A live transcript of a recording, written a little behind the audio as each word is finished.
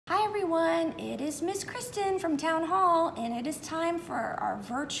everyone, it is Miss Kristen from Town Hall, and it is time for our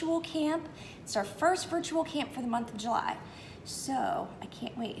virtual camp. It's our first virtual camp for the month of July. So I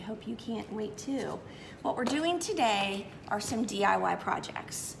can't wait, hope you can't wait too. What we're doing today are some DIY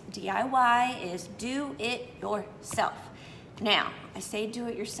projects. DIY is do it yourself. Now, I say do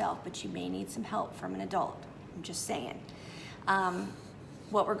it yourself, but you may need some help from an adult. I'm just saying.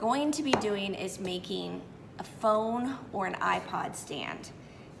 What we're going to be doing is making a phone or an iPod stand.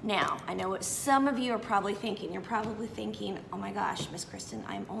 Now, I know what some of you are probably thinking. You're probably thinking, oh my gosh, Miss Kristen,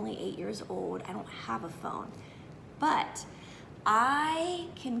 I'm only 8 years old. I don't have a phone. But I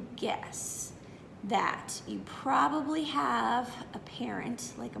can guess that you probably have a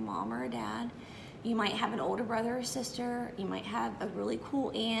parent, like a mom or a dad. You might have an older brother or sister. You might have a really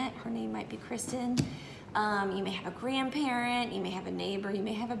cool aunt. Her name might be Kristen. You may have a grandparent. You may have a neighbor. You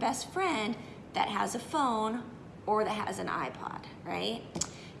may have a best friend that has a phone or that has an iPod, right?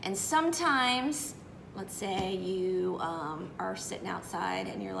 And sometimes, let's say you are sitting outside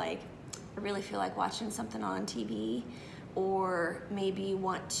and you're like, I really feel like watching something on TV, or maybe you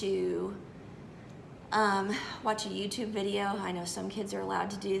want to watch a YouTube video. I know some kids are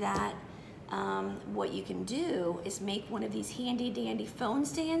allowed to do that. What you can do is make one of these handy dandy phone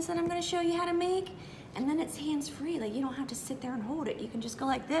stands that I'm gonna show you how to make, and then it's hands-free. Like, you don't have to sit there and hold it. You can just go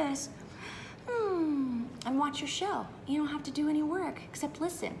like this, and watch your show. You don't have to do any work except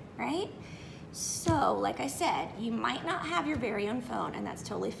listen, right? So, like I said, you might not have your very own phone, and that's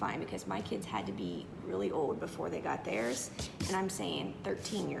totally fine because my kids had to be really old before they got theirs, and I'm saying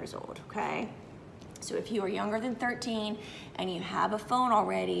 13 years old, okay? So if you are younger than 13 and you have a phone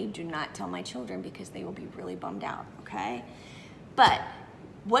already, do not tell my children because they will be really bummed out, okay? But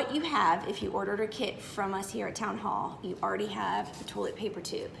what you have, if you ordered a kit from us here at Town Hall, you already have the toilet paper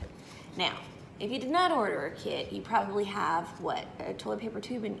tube. Now, if you did not order a kit, you probably have, what, a toilet paper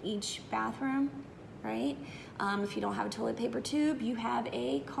tube in each bathroom, right? If you don't have a toilet paper tube, you have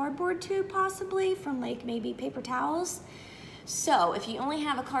a cardboard tube possibly from like maybe paper towels. So if you only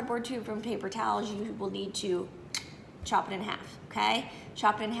have a cardboard tube from paper towels, you will need to chop it in half, okay?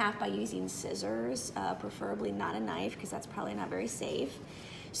 Chop it in half by using scissors, preferably not a knife because that's probably not very safe.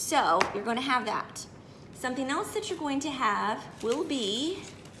 So you're going to have that. Something else that you're going to have will be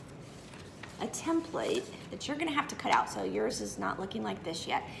a template that you're gonna have to cut out. So yours is not looking like this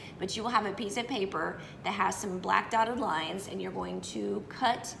yet, but you will have a piece of paper that has some black dotted lines, and you're going to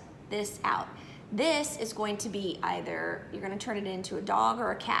cut this out. This is going to be either, you're gonna turn it into a dog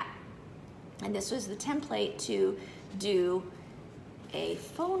or a cat. And this was the template to do a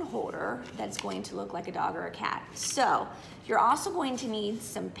phone holder that's going to look like a dog or a cat. So you're also going to need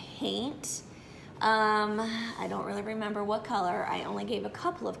some paint. I don't really remember what color. I only gave a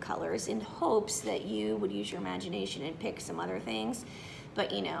couple of colors in hopes that you would use your imagination and pick some other things.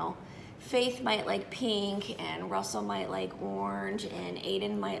 But you know, Faith might like pink, and Russell might like orange, and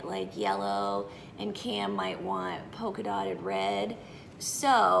Aiden might like yellow, and Cam might want polka dotted red.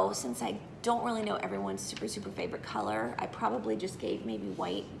 So since I don't really know everyone's super favorite color, I probably just gave maybe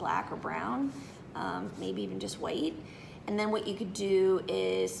white, black, or brown, maybe even just white. And then what you could do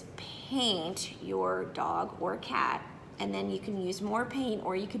is paint your dog or cat, and then you can use more paint,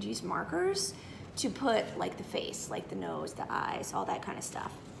 or you could use markers to put like the face, like the nose, the eyes, all that kind of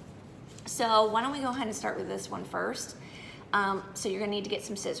stuff. So why don't we go ahead and start with this one first. So you're gonna need to get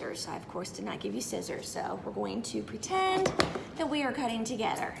some scissors. I of course did not give you scissors, so we're going to pretend that we are cutting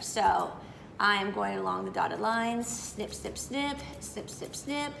together. So I am going along the dotted lines, snip, snip, snip, snip, snip,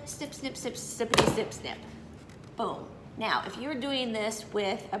 snip, snip, snip, snip, snippity, snip, snip. Boom. Now, if you're doing this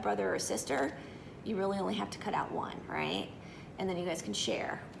with a brother or sister, you really only have to cut out one, right? And then you guys can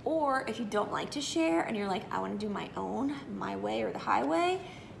share. Or if you don't like to share and you're like, I want to do my own, my way or the highway,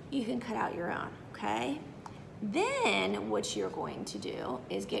 you can cut out your own, okay? Then what you're going to do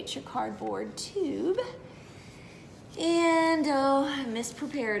is get your cardboard tube. And oh,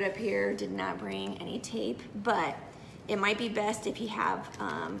 misprepared up here, did not bring any tape, but it might be best if you have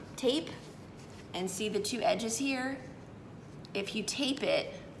tape. And see the two edges here? If you tape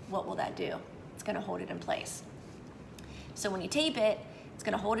it, what will that do? It's gonna hold it in place. So when you tape it, it's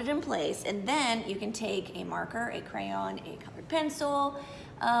gonna hold it in place, and then you can take a marker, a crayon, a colored pencil,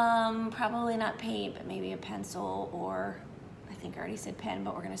 probably not paint, but maybe a pencil, or I think I already said pen,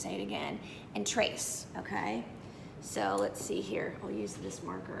 but we're gonna say it again, and trace, okay? So let's see here. I'll use this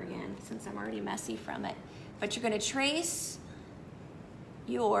marker again since I'm already messy from it. But you're gonna trace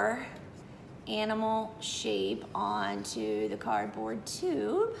your animal shape onto the cardboard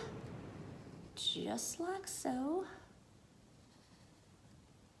tube, just like so.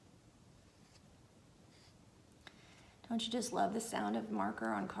 Don't you just love the sound of marker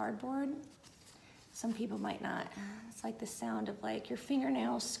on cardboard? Some people might not. It's like the sound of like your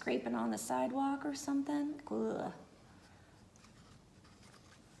fingernails scraping on the sidewalk or something. Ugh.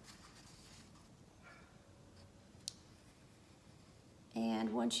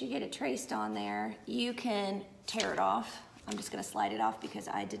 And once you get it traced on there, you can tear it off. I'm just gonna slide it off because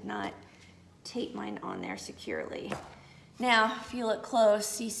I did not tape mine on there securely. Now, if you look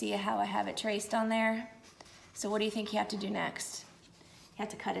close, you see how I have it traced on there. So what do you think you have to do next? You have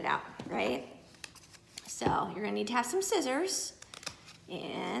to cut it out, right? So you're gonna need to have some scissors,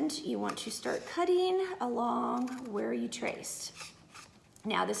 and you want to start cutting along where you traced.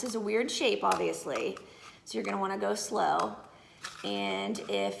 Now this is a weird shape, obviously, so you're gonna wanna go slow. And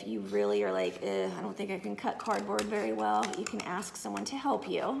if you really are like, I don't think I can cut cardboard very well, you can ask someone to help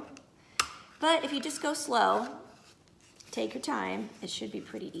you. But if you just go slow, take your time, it should be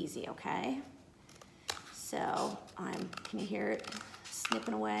pretty easy, okay? So can you hear it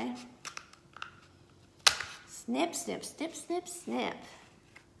snipping away? Snip, snip, snip, snip, snip.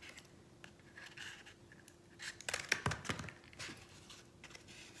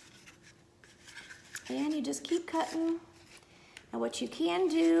 And you just keep cutting. Now what you can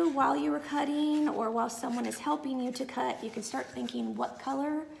do while you are cutting or while someone is helping you to cut, you can start thinking what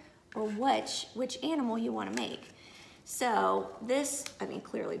color or which animal you want to make. So this, I mean,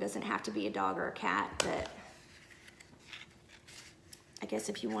 clearly doesn't have to be a dog or a cat, but I guess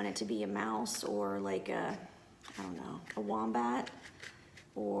if you want it to be a mouse or like a, I don't know, a wombat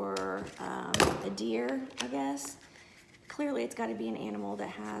or a deer, I guess. Clearly it's got to be an animal that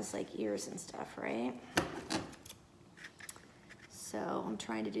has like ears and stuff, right? So I'm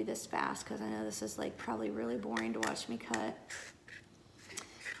trying to do this fast because I know this is like probably really boring to watch me cut.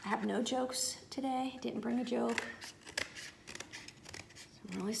 I have no jokes today, didn't bring a joke. So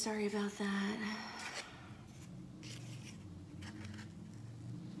I'm really sorry about that.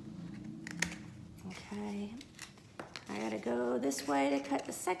 Okay, I gotta go this way to cut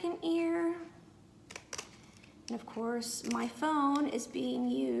the second ear. And of course, my phone is being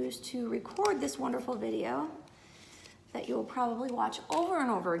used to record this wonderful video that you will probably watch over and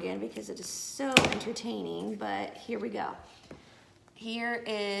over again because it is so entertaining, but here we go. Here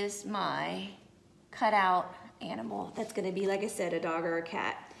is my cutout animal. That's gonna be, like I said, a dog or a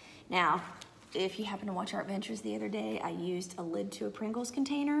cat. Now, if you happen to watch Art Ventures the other day, I used a lid to a Pringles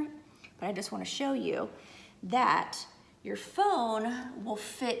container, but I just wanna show you that your phone will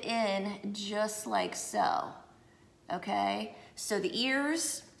fit in just like so, okay? So the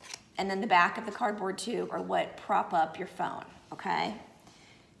ears and then the back of the cardboard tube are what prop up your phone, okay?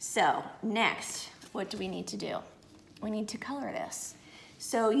 So next, what do we need to do? We need to color this.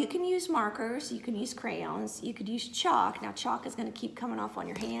 So you can use markers, you can use crayons, you could use chalk. Now chalk is gonna keep coming off on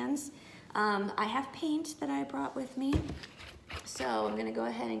your hands. I have paint that I brought with me. So I'm gonna go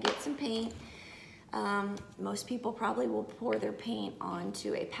ahead and get some paint. Most people probably will pour their paint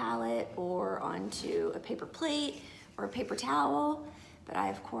onto a palette or onto a paper plate or a paper towel. But I,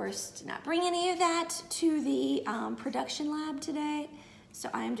 of course, did not bring any of that to the production lab today. So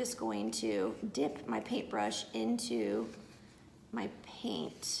I'm just going to dip my paintbrush into my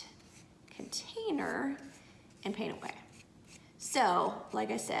paint container and paint away. So, like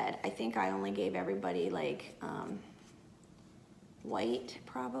I said, I think I only gave everybody like white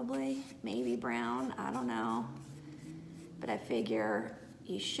probably, maybe brown, I don't know. But I figure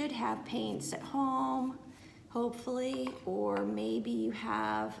you should have paints at home, hopefully, or maybe you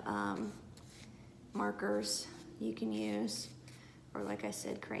have markers you can use, or like I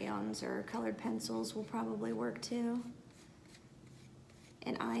said, crayons or colored pencils will probably work too.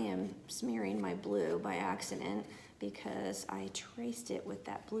 And I am smearing my blue by accident because I traced it with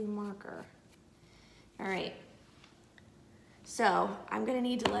that blue marker. All right, so I'm gonna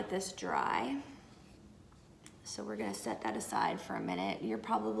need to let this dry. So we're gonna set that aside for a minute. You're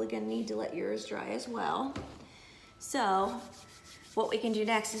probably gonna need to let yours dry as well. So what we can do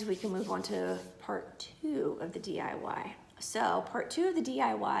next is we can move on to part 2 of the DIY. So part 2 of the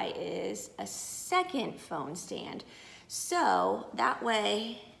DIY is a second phone stand. So that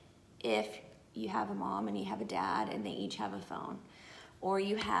way, if you have a mom and you have a dad and they each have a phone, or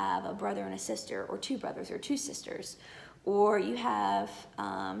you have a brother and a sister, or 2 brothers or 2 sisters, or you have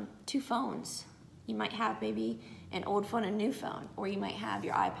 2 phones. You might have maybe an old phone and a new phone, or you might have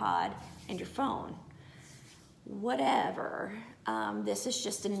your iPod and your phone. Whatever. This is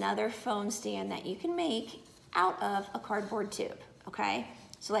just another phone stand that you can make out of a cardboard tube, okay?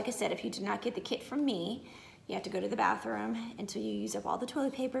 So like I said, if you did not get the kit from me, you have to go to the bathroom until you use up all the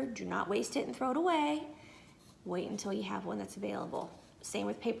toilet paper. Do not waste it and throw it away. Wait until you have one that's available. Same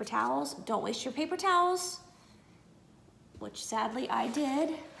with paper towels. Don't waste your paper towels. which sadly I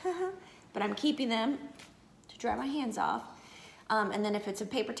did, but I'm keeping them to dry my hands off. And then if it's a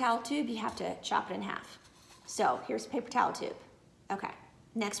paper towel tube, you have to chop it in half. So here's a paper towel tube. Okay,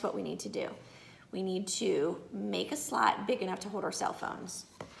 next what we need to do. We need to make a slot big enough to hold our cell phones.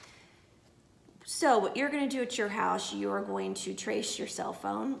 So what you're gonna do at your house, you're going to trace your cell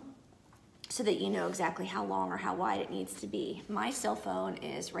phone so that you know exactly how long or how wide it needs to be. My cell phone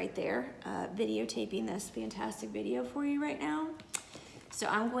is right there, videotaping this fantastic video for you right now. So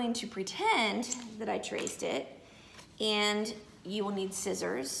I'm going to pretend that I traced it, and you will need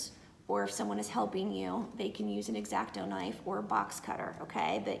scissors, or if someone is helping you, they can use an X-Acto knife or a box cutter,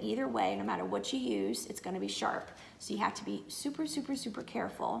 okay? But either way, no matter what you use, it's gonna be sharp. So you have to be super, super, super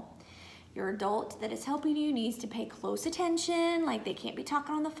careful. Your adult that is helping you needs to pay close attention, like they can't be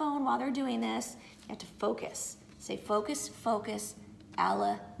talking on the phone while they're doing this. You have to focus. Say focus, focus,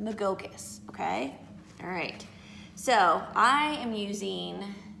 alla magocus, okay? All right, so I am using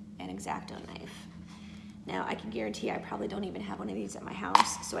an X-Acto knife. Now, I can guarantee I probably don't even have one of these at my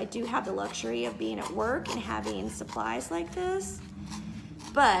house, so I do have the luxury of being at work and having supplies like this.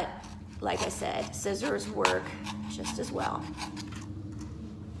 But, like I said, scissors work just as well.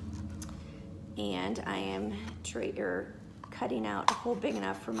 And I am cutting out a hole big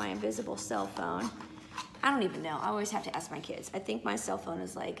enough for my invisible cell phone. I don't even know. I always have to ask my kids. I think my cell phone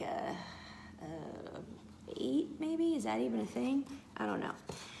is like a 8, maybe? Is that even a thing? I don't know.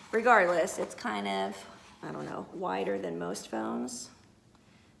 Regardless, it's kind of, I don't know, wider than most phones.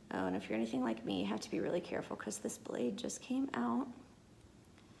 Oh, and if you're anything like me, you have to be really careful because this blade just came out.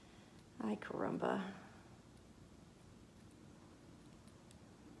 Ay, caramba.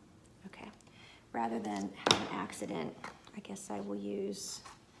 Okay, rather than have an accident, I guess I will use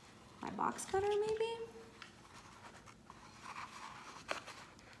my box cutter maybe?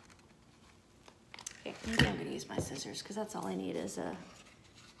 Okay, maybe I'm gonna use my scissors because that's all I need is a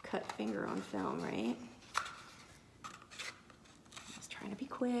cut finger on film, right? I was trying to be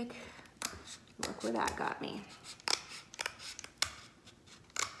quick. Look where that got me.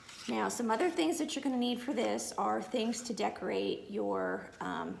 Now, some other things that you're gonna need for this are things to decorate your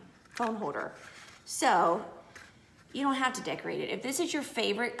phone holder. So, you don't have to decorate it. If this is your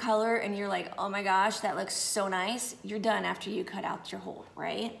favorite color and you're like, oh my gosh, that looks so nice, you're done after you cut out your hole,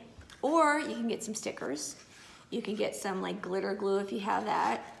 right? Or you can get some stickers. You can get some like glitter glue if you have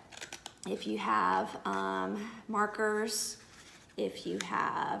that. If you have markers, if you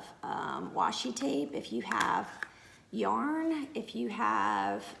have washi tape, if you have yarn, if you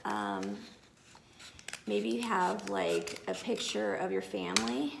have, maybe you have like a picture of your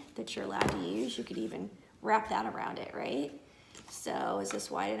family that you're allowed to use, you could even wrap that around it, right? So is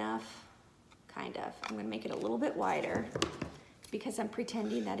this wide enough? Kind of. I'm gonna make it a little bit wider because I'm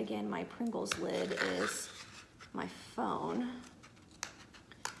pretending that, again, my Pringles lid is my phone.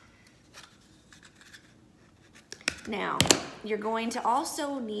 Now, you're going to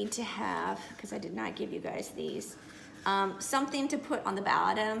also need to have, because I did not give you guys these, something to put on the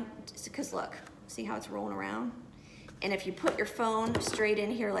bottom, because look, see how it's rolling around? And if you put your phone straight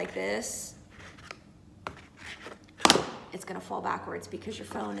in here like this, it's gonna fall backwards because your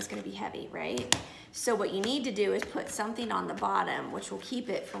phone is gonna be heavy, right? So what you need to do is put something on the bottom which will keep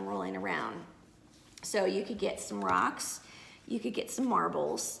it from rolling around. So you could get some rocks, you could get some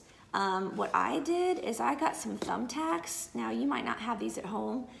marbles. What I did is I got some thumbtacks. Now you might not have these at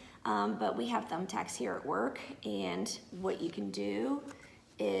home, but we have thumbtacks here at work, and what you can do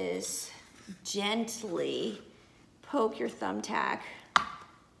is gently poke your thumbtack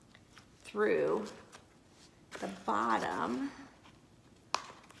through the bottom.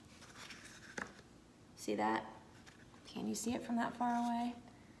 See that? Can you see it from that far away?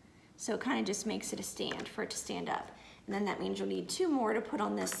 So it kind of just makes it a stand for it to stand up. And then that means you'll need 2 more to put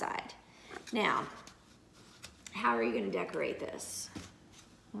on this side. Now, how are you going to decorate this?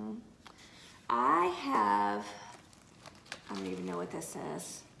 I don't even know what this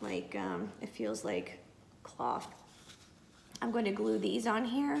is. Like, it feels like cloth. I'm going to glue these on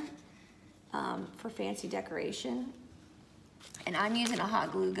here for fancy decoration. And I'm using a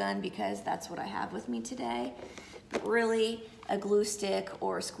hot glue gun because that's what I have with me today. But really, a glue stick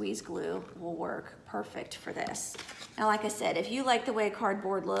or squeeze glue will work perfect for this. Now, like I said, if you like the way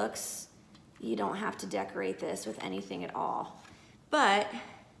cardboard looks, you don't have to decorate this with anything at all. But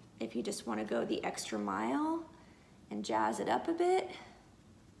if you just want to go the extra mile and jazz it up a bit,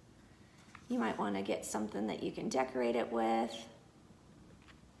 you might want to get something that you can decorate it with.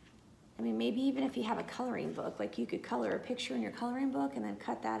 I mean, maybe even if you have a coloring book, like you could color a picture in your coloring book and then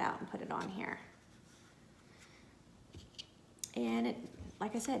cut that out and put it on here. And it,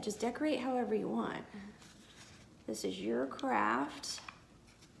 like I said, just decorate however you want. This is your craft,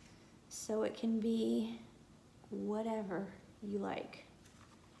 so it can be whatever you like.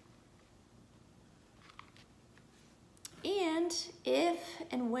 And if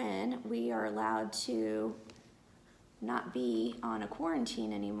and when we are allowed to not be on a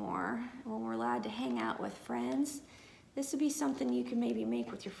quarantine anymore, when we're allowed to hang out with friends, this would be something you can maybe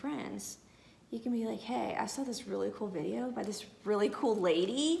make with your friends. You can be like, hey, I saw this really cool video by this really cool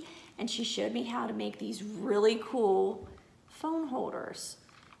lady, and she showed me how to make these really cool phone holders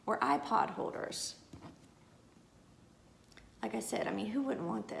or iPod holders. Like I said, I mean, who wouldn't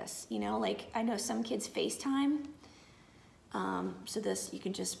want this? You know, like I know some kids FaceTime, so this, you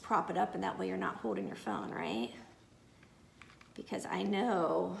can just prop it up and that way you're not holding your phone, right? Because I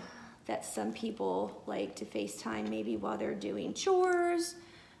know that some people like to FaceTime maybe while they're doing chores,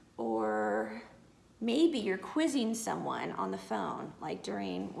 or maybe you're quizzing someone on the phone, like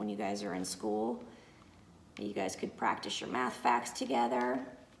when you guys are in school. You guys could practice your math facts together.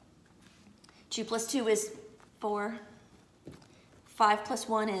 2 + 2 is 4. 5 +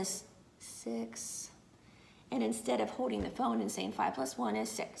 1 is 6. And instead of holding the phone and saying 5 + 1 is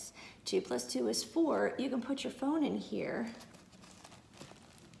 6, 2 + 2 is 4, you can put your phone in here.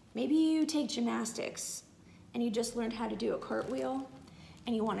 Maybe you take gymnastics and you just learned how to do a cartwheel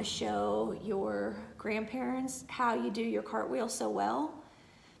and you want to show your grandparents how you do your cartwheel so well,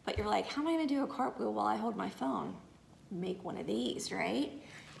 but you're like, how am I going to do a cartwheel while I hold my phone? Make one of these, right?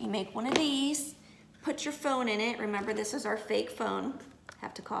 You make one of these, put your phone in it. Remember, this is our fake phone. I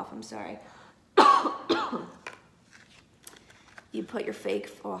have to cough, I'm sorry. You put your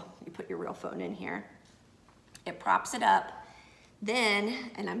you put your real phone in here. It props it up.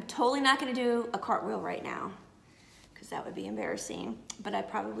 Then, and I'm totally not gonna do a cartwheel right now because that would be embarrassing, but I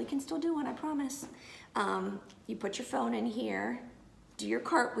probably can still do one, I promise. You put your phone in here, do your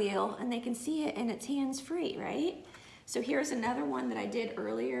cartwheel, and they can see it and it's hands-free, right? So here's another one that I did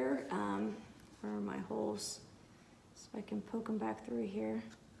earlier. Where are my holes? So I can poke them back through here.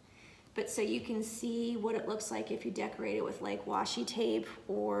 But so you can see what it looks like if you decorate it with like washi tape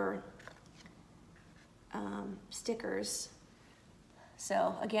or stickers.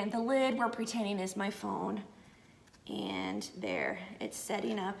 So again, the lid we're pretending is my phone, and there, it's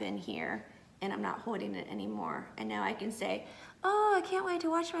setting up in here, and I'm not holding it anymore. And now I can say, oh, I can't wait to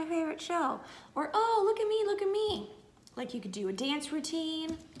watch my favorite show. Or, oh, look at me, look at me. Like you could do a dance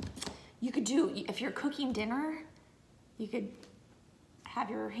routine. You could do, if you're cooking dinner, you could have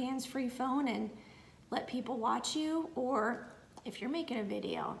your hands-free phone and let people watch you. Or if you're making a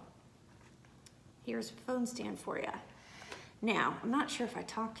video, here's a phone stand for you. Now, I'm not sure if I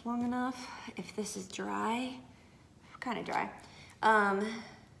talked long enough, if this is dry, kind of dry.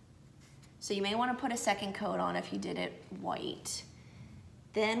 So you may want to put a second coat on if you did it white.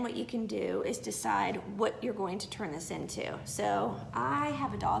 Then what you can do is decide what you're going to turn this into. So I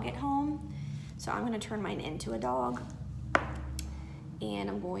have a dog at home, so I'm going to turn mine into a dog.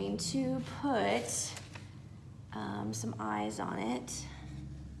 And I'm going to put some eyes on it.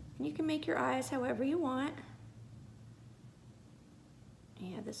 You can make your eyes however you want.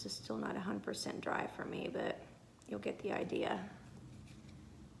 Yeah, this is still not 100% dry for me, but you'll get the idea.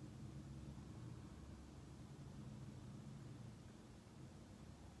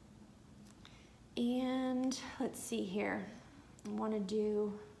 And let's see here. I want to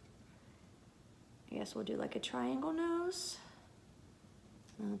do, I guess we'll do like a triangle nose.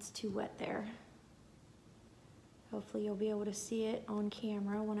 No, it's too wet there. Hopefully you'll be able to see it on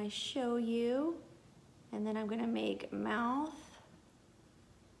camera when I show you. And then I'm going to make mouth.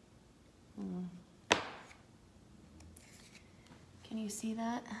 Can you see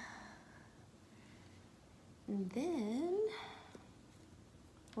that? And then,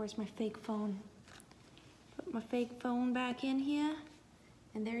 where's my fake phone? Put my fake phone back in here,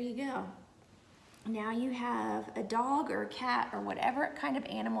 and there you go. Now you have a dog or a cat or whatever kind of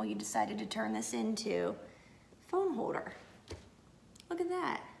animal you decided to turn this into phone holder. Look at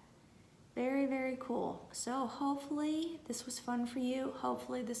that. Very, very cool. So hopefully this was fun for you.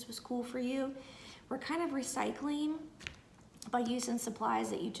 Hopefully this was cool for you. We're kind of recycling by using supplies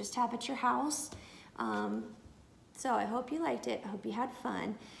that you just have at your house. So I hope you liked it. I hope you had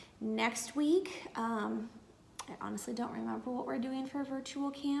fun. Next week, I honestly don't remember what we're doing for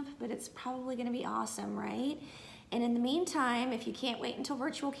virtual camp, but it's probably gonna be awesome, right? And in the meantime, if you can't wait until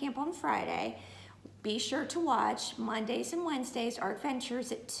virtual camp on Friday, be sure to watch Mondays and Wednesdays, Art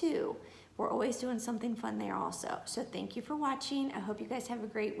Ventures at 2. We're always doing something fun there also. So thank you for watching. I hope you guys have a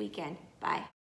great weekend. Bye.